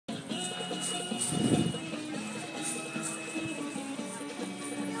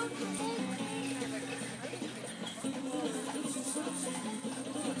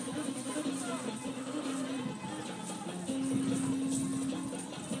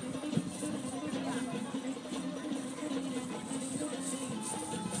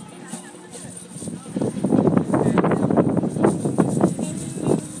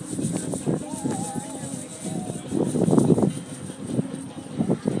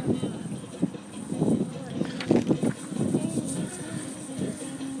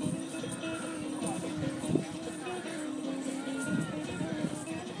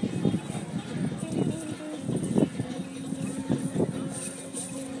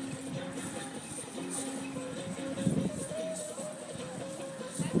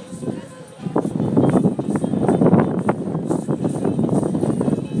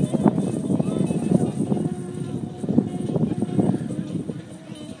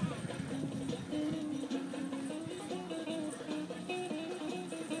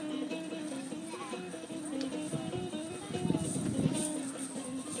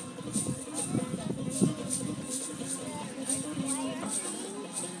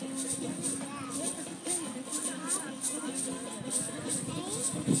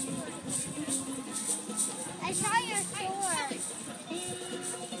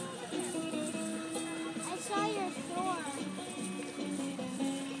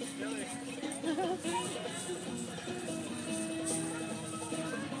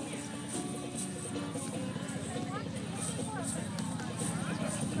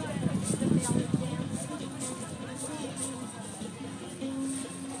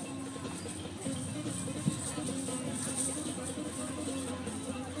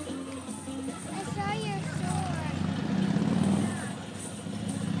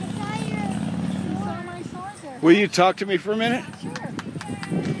Will you talk to me for a minute? Sure.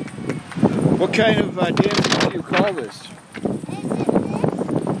 What kind of dancing do you call this?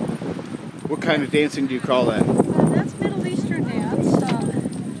 What kind of dancing do you call that? That's Middle Eastern dance.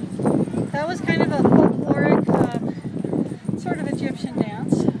 That was kind of a folkloric, sort of Egyptian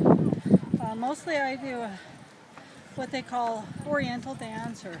dance. Mostly I do what they call Oriental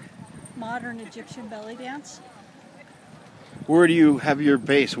dance or modern Egyptian belly dance. Where do you have your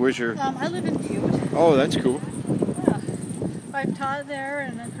base? Where's your... I live in Butte. Oh, that's cool. Yeah. I've taught there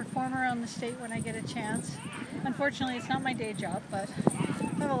and then perform around the state when I get a chance. Unfortunately, it's not my day job, but I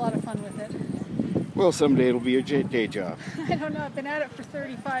have a lot of fun with it. Well, someday it'll be your day job. I don't know. I've been at it for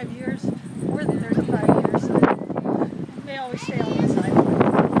 35 years, more than 35 years. So they always stay on the side.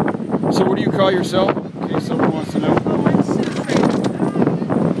 So what do you call yourself, in case someone wants to know? Oh,